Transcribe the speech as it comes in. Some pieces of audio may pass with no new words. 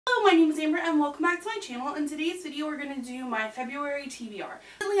Hello, my name is Amber and welcome back to my channel. In today's video we're going to do my February TBR.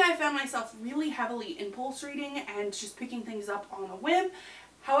 Lately I found myself really heavily impulse reading and just picking things up on a whim.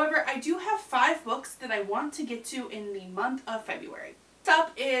 However, I do have 5 books that I want to get to in the month of February. Next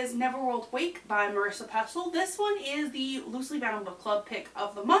up is Neverworld Wake by Marissa Pestle. This one is the Loosely Bound Book Club pick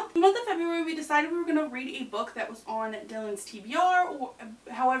of the month. In the month of February we decided we were going to read a book that was on Dylan's TBR.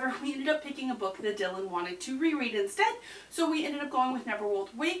 However, we ended up picking a book that Dylan wanted to reread instead, so we ended up going with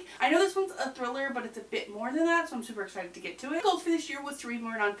Neverworld Wake. I know this one's a thriller, but it's a bit more than that, so I'm super excited to get to it. My goal for this year was to read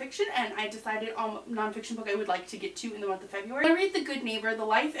more nonfiction, and I decided on a nonfiction book I would like to get to in the month of February. I read The Good Neighbor, the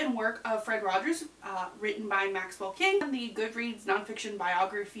life and work of Fred Rogers, written by Maxwell King, and the Goodreads Nonfiction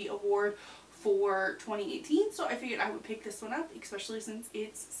Biography Award for 2018, so I figured I would pick this one up, especially since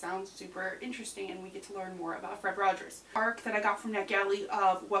it sounds super interesting and we get to learn more about Fred Rogers. Arc that I got from NetGalley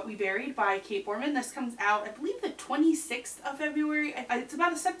of What We Buried by Kate Borman. This comes out, I believe, the 26th of February. It's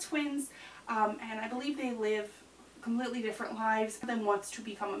about a set of twins, and I believe they live completely different lives. One of them wants to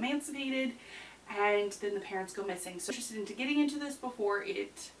become emancipated, and then the parents go missing. So I'm interested into getting into this before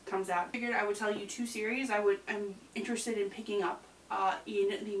it comes out. I figured I would tell you 2 series I'm interested in picking up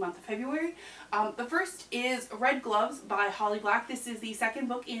in the month of February. The first is Red Gloves by Holly Black. This is the second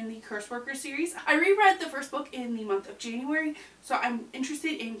book in the Curse Worker series. I reread the first book in the month of January, so I'm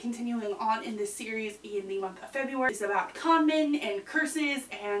interested in continuing on in this series in the month of February. It's about con men and curses,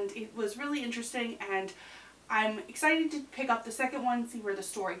 and it was really interesting, and I'm excited to pick up the second one, see where the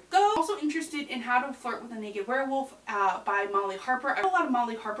story goes. Also interested in How to Flirt with a Naked Werewolf by Molly Harper. I have a lot of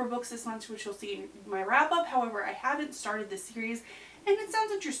Molly Harper books this month, which you'll see in my wrap up. However, I haven't started this series and it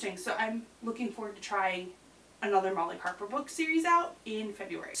sounds interesting, so I'm looking forward to trying another Molly Harper book series out in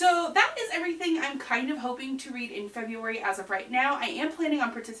February. So that is everything I'm kind of hoping to read in February as of right now. I am planning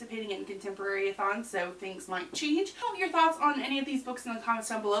on participating in Contemporary-a-thon, so things might change. Tell me your thoughts on any of these books in the comments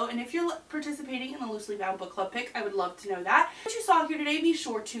down below, and if you're participating in the Loosely Bound Book Club pick, I would love to know that. What you saw here today, be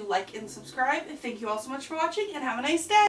sure to like and subscribe. Thank you all so much for watching, and have a nice day!